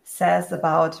says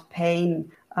about pain,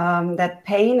 that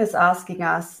pain is asking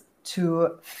us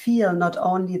to feel not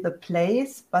only the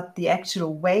place, but the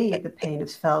actual way the pain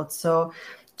is felt. So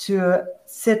to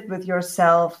sit with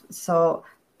yourself. So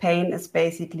pain is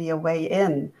basically a way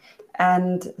in.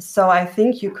 And so I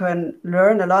think you can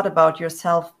learn a lot about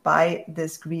yourself by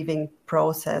this grieving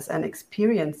process and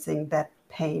experiencing that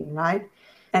pain, right?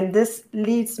 And this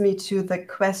leads me to the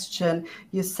question.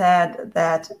 You said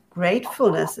that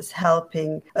gratefulness is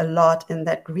helping a lot in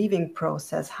that grieving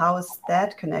process. How is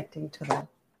that connecting to that?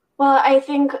 Well, I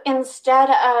think instead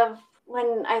of,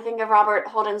 when I think of Robert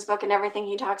Holden's book and everything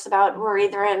he talks about, we're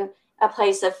either in a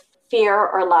place of fear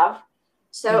or love.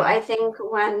 So I think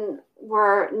when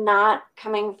we're not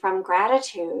coming from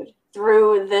gratitude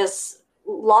through this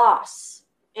loss,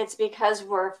 it's because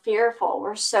we're fearful.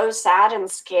 We're so sad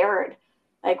and scared.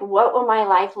 Like, what will my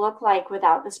life look like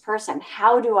without this person?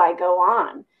 How do I go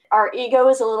on? Our ego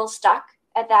is a little stuck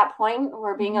at that point.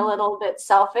 We're being a little bit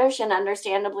selfish, and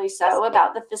understandably so,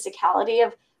 about the physicality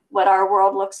of what our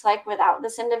world looks like without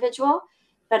this individual.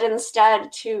 But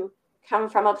instead, to come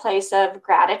from a place of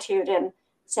gratitude and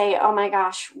say, oh my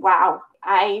gosh, wow,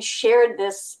 I shared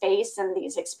this space and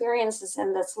these experiences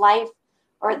in this life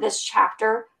or this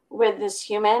chapter with this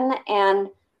human, and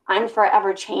I'm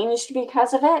forever changed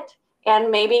because of it.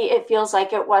 And maybe it feels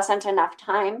like it wasn't enough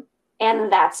time,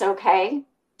 and that's okay.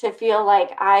 To feel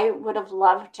like I would have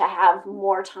loved to have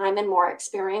more time and more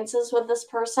experiences with this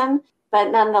person.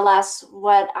 But nonetheless,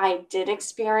 what I did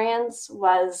experience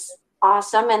was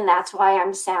awesome, and that's why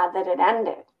I'm sad that it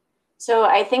ended. So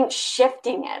I think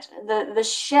shifting it, the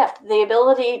shift, the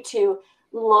ability to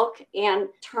look and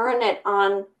turn it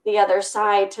on the other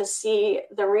side to see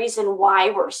the reason why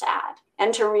we're sad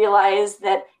and to realize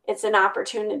that it's an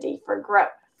opportunity for growth.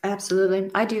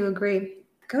 Absolutely. I do agree.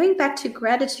 Going back to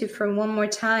gratitude for one more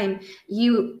time,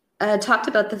 you talked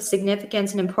about the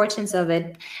significance and importance of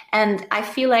it. And I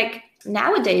feel like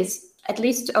nowadays, at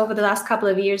least over the last couple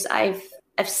of years, I've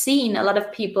seen a lot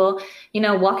of people,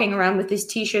 walking around with these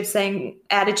t-shirts saying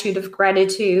attitude of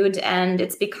gratitude, and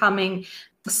it's becoming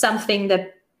something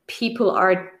that people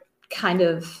are kind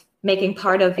of making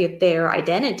part of their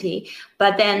identity.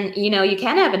 But then, you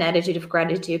can have an attitude of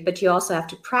gratitude, but you also have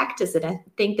to practice it. I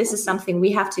think this is something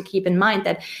we have to keep in mind,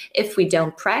 that if we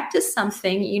don't practice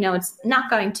something, it's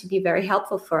not going to be very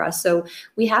helpful for us. So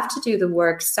we have to do the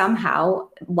work somehow,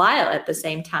 while at the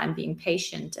same time being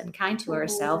patient and kind to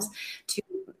ourselves, to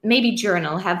maybe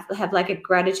journal, have like a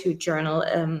gratitude journal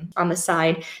on the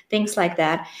side, things like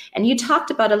that. And you talked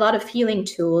about a lot of healing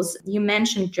tools. You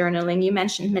mentioned journaling, you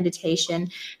mentioned meditation,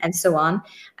 and so on.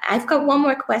 I've got one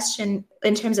more question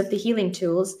in terms of the healing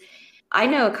tools. I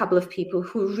know a couple of people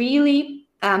who really,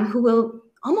 who will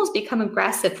almost become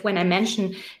aggressive when I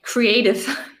mention creative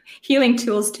healing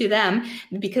tools to them,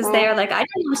 because they are like, I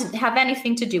don't want to have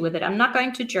anything to do with it. I'm not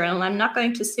going to journal. I'm not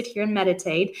going to sit here and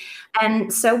meditate.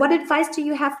 And so what advice do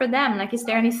you have for them? Like, is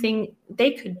there anything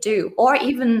they could do? Or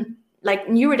even like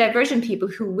neurodivergent people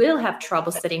who will have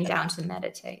trouble sitting down to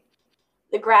meditate?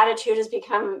 The gratitude has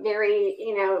become very,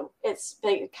 it's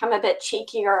become a bit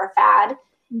cheeky or a fad.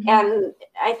 Mm-hmm. And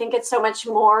I think it's so much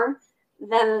more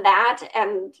than that.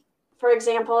 And for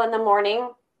example, in the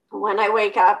morning when I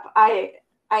wake up,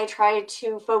 I try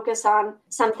to focus on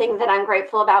something that I'm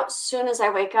grateful about as soon as I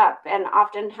wake up. And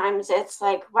oftentimes it's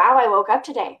like, wow, I woke up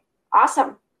today.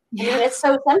 Awesome. Yeah. I mean, it's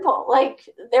so simple. Like,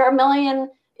 there are a million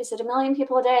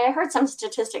people a day? I heard some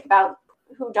statistic about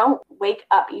who don't wake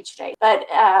up each day, but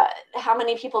how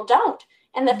many people don't?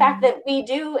 And the fact that we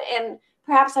do, and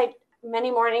perhaps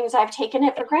many mornings I've taken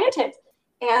it for granted.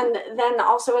 And then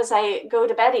also as I go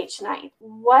to bed each night,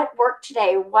 what worked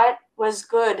today? What was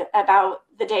good about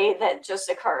the day that just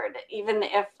occurred? Even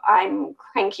if I'm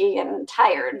cranky and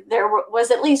tired, there was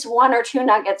at least one or two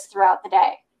nuggets throughout the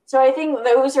day. So I think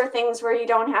those are things where you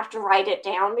don't have to write it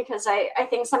down, because I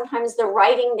think sometimes the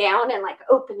writing down and like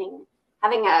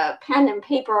having a pen and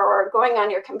paper or going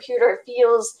on your computer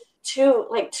feels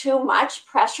too much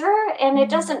pressure. And it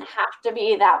doesn't have to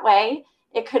be that way.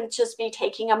 It could just be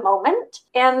taking a moment.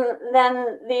 And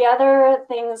then the other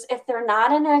things, if they're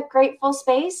not in a grateful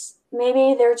space,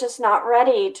 maybe they're just not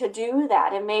ready to do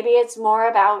that. And maybe it's more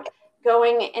about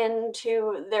going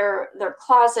into their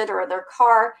closet or their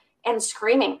car and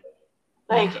screaming,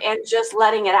 and just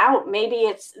letting it out.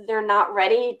 Maybe they're not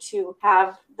ready to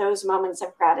have those moments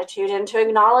of gratitude, and to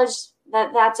acknowledge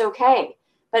that that's okay,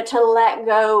 but to let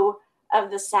go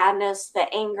of the sadness,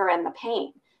 the anger, and the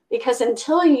pain. Because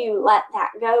until you let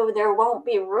that go, there won't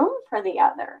be room for the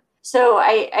other. So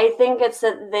I think it's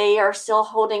that they are still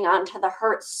holding on to the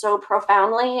hurt so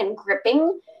profoundly and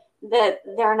gripping that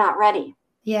they're not ready.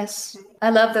 Yes, I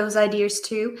love those ideas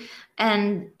too.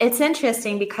 And it's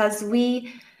interesting because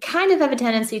we kind of have a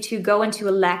tendency to go into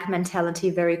a lack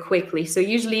mentality very quickly. So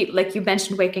usually, like you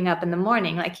mentioned, waking up in the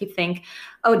morning, like you think,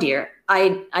 oh dear,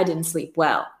 I didn't sleep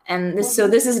well. And so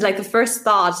this is like the first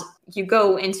thought you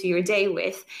go into your day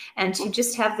with, and to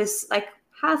just have this like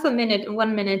half a minute,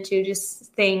 1 minute to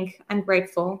just think, I'm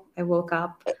grateful I woke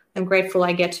up. I'm grateful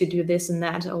I get to do this and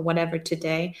that or whatever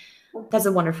today. That's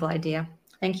a wonderful idea.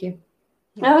 Thank you.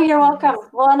 Oh, you're welcome.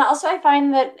 Well, and also I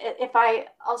find that if I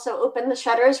also open the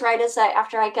shutters right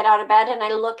after I get out of bed and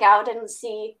I look out and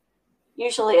see,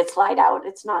 usually it's light out,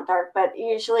 it's not dark, but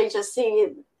usually just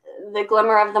see the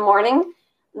glimmer of the morning,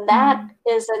 that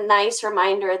is a nice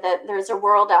reminder that there's a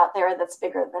world out there that's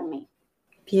bigger than me.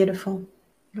 Beautiful.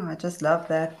 Oh, I just love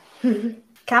that.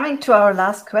 Coming to our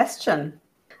last question.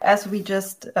 As we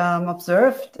just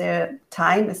observed,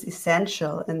 time is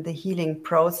essential in the healing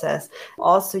process.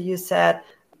 Also, you said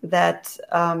that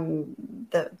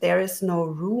there is no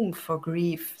room for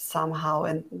grief somehow,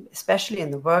 and especially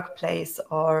in the workplace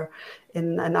or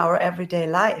in our everyday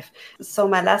life. So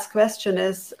my last question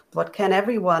is, what can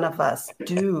every one of us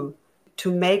do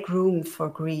to make room for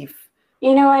grief?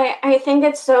 I think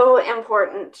it's so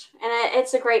important. And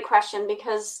it's a great question,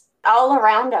 because all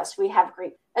around us we have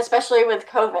grief, especially with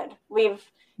COVID. We've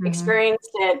experienced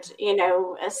it,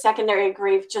 a secondary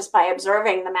grief just by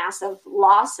observing the massive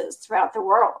losses throughout the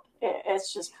world.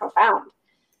 It's just profound.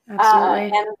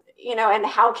 Absolutely. And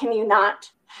how can you not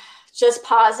just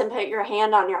pause and put your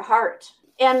hand on your heart?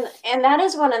 And that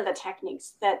is one of the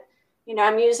techniques that,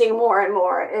 I'm using more and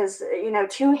more is,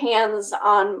 2 hands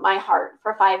on my heart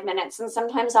for 5 minutes. And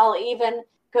sometimes I'll even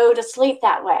go to sleep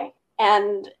that way.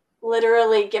 And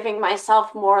literally giving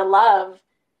myself more love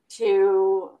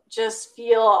to just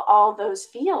feel all those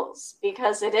feels,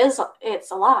 because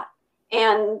it's a lot.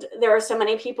 And there are so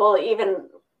many people, even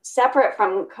separate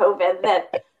from COVID,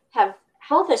 that have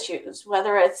health issues,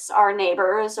 whether it's our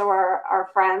neighbors or our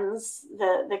friends,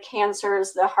 the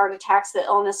cancers, the heart attacks, the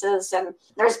illnesses. And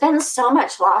there's been so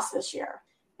much loss this year.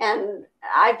 And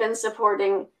I've been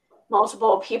supporting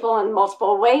multiple people in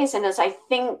multiple ways. And as I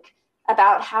think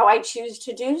about how I choose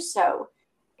to do so,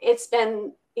 it's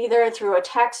been either through a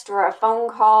text or a phone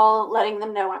call, letting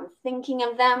them know I'm thinking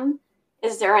of them.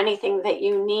 Is there anything that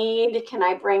you need? Can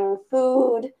I bring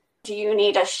food? Do you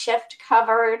need a shift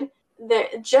covered?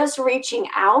 Just reaching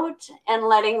out and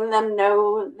letting them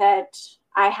know that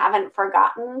I haven't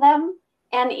forgotten them.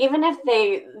 And even if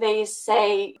they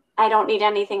say, I don't need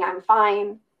anything, I'm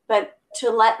fine, but to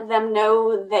let them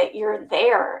know that you're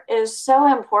there is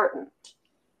so important.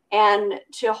 And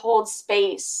to hold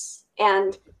space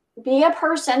and be a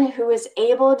person who is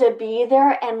able to be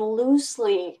there and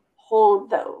loosely hold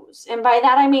those. And by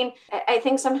that, I mean, I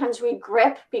think sometimes we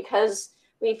grip because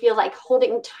we feel like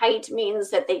holding tight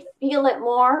means that they feel it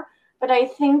more. But I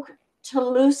think to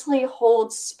loosely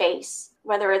hold space,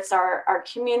 whether it's our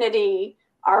community,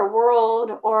 our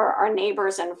world, or our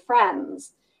neighbors and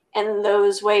friends, and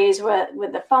those ways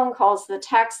with the phone calls, the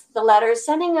texts, the letters,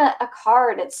 sending a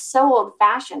card. It's so old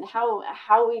fashioned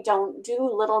how we don't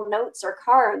do little notes or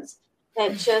cards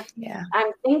that just,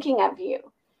 I'm thinking of you.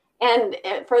 And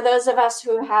for those of us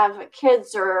who have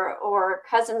kids or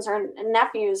cousins or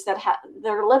nephews that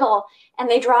they're little and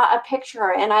they draw a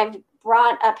picture, and I've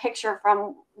brought a picture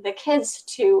from the kids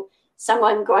to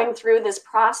someone going through this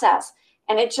process,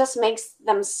 and it just makes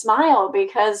them smile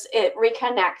because it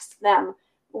reconnects them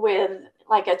with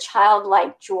like a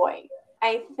childlike joy.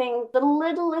 I think the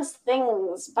littlest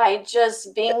things, by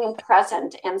just being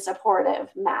present and supportive,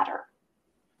 matter.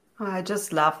 I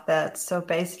just love that. So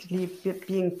basically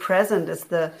being present is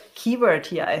the keyword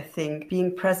here, I think.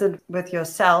 Being present with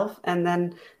yourself and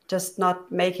then just not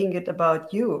making it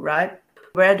about you, right?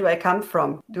 Where do I come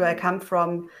from? Do I come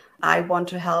from, I want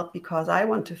to help because I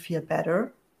want to feel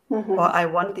better, or I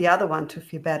want the other one to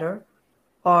feel better?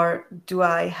 Or do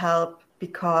I help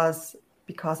because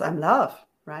I'm love,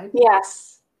 right?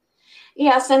 Yes.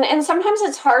 And sometimes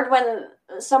it's hard when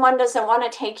someone doesn't want to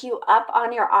take you up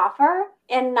on your offer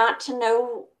and not to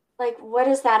know, like, what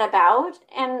is that about?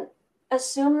 And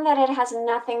assume that it has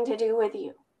nothing to do with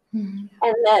you. And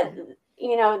that,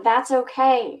 that's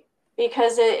okay.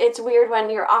 Because it's weird when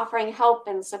you're offering help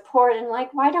and support and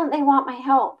like, why don't they want my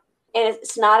help? And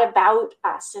it's not about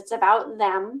us. It's about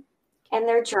them and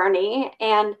their journey.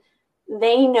 And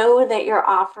they know that you're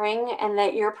offering and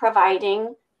that you're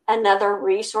providing another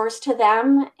resource to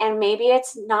them. And maybe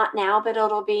it's not now, but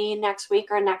it'll be next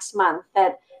week or next month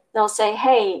that they'll say,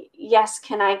 hey, yes,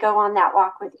 can I go on that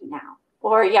walk with you now?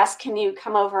 Or yes, can you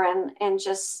come over and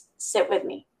just sit with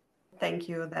me? Thank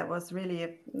you. That was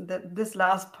really this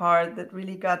last part that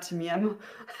really got to me. I'm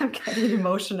getting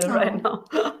emotional right now.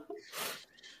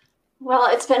 Well,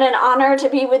 it's been an honor to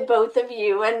be with both of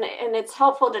you, and it's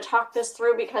helpful to talk this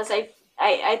through because I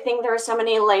think there are so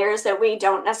many layers that we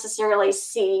don't necessarily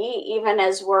see even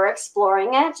as we're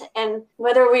exploring it. And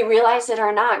whether we realize it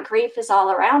or not, grief is all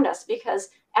around us because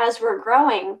as we're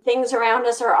growing, things around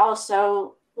us are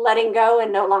also letting go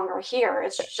and no longer here.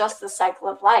 It's just the cycle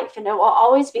of life, and it will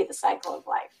always be the cycle of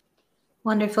life.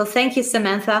 Wonderful. Thank you,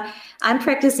 Samantha. I'm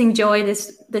practicing joy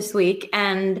this week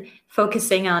and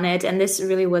focusing on it. And this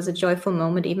really was a joyful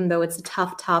moment, even though it's a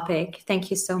tough topic.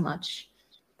 Thank you so much.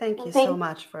 Thank you so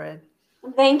much for it.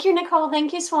 Thank you, Nicole.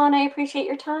 Thank you, Swan. I appreciate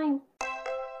your time.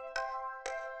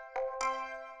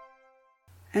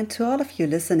 And to all of you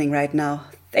listening right now,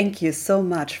 thank you so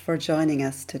much for joining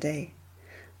us today.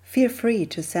 Feel free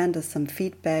to send us some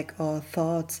feedback or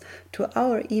thoughts to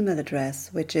our email address,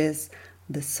 which is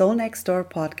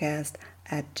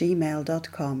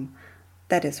thesoulnextdoorpodcast@gmail.com.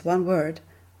 That is one word,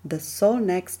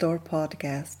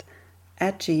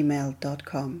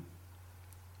 thesoulnextdoorpodcast@gmail.com.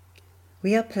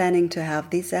 We are planning to have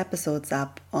these episodes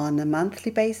up on a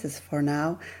monthly basis for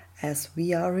now, as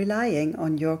we are relying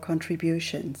on your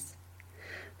contributions.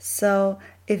 So,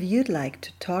 if you'd like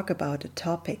to talk about a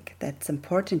topic that's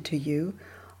important to you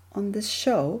on this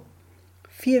show,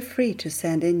 feel free to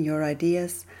send in your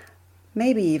ideas,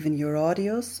 maybe even your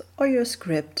audios or your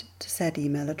script to said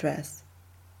email address.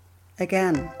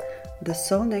 Again,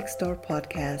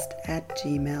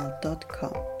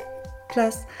 thesoulnextdoorpodcast@gmail.com.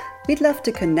 Plus, we'd love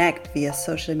to connect via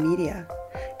social media.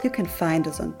 You can find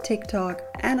us on TikTok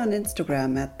and on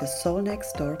Instagram at The Soul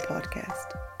Next Door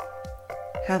Podcast.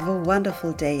 Have a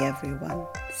wonderful day, everyone.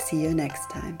 See you next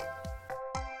time.